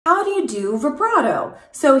how do you do vibrato?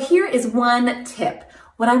 So here is one tip.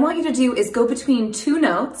 What I want you to do is go between two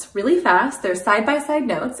notes really fast. They're side-by-side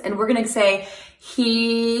notes, and we're gonna say he,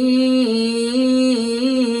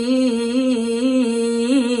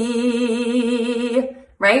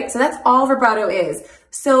 right? So that's all vibrato is.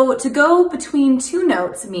 So to go between two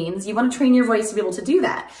notes means you want to train your voice to be able to do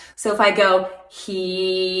that. So if I go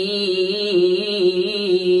he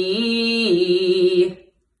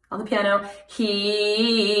on the piano, he,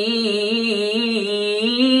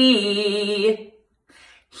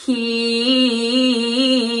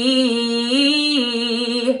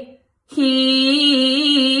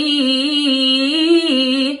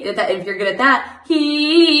 if you're good at that,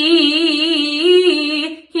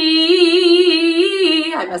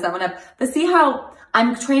 I messed that one up. But see how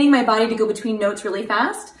I'm training my body to go between notes really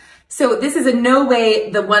fast? So this is in no way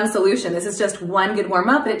the one solution. This is just one good warm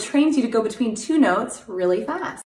up, but it trains you to go between two notes really fast.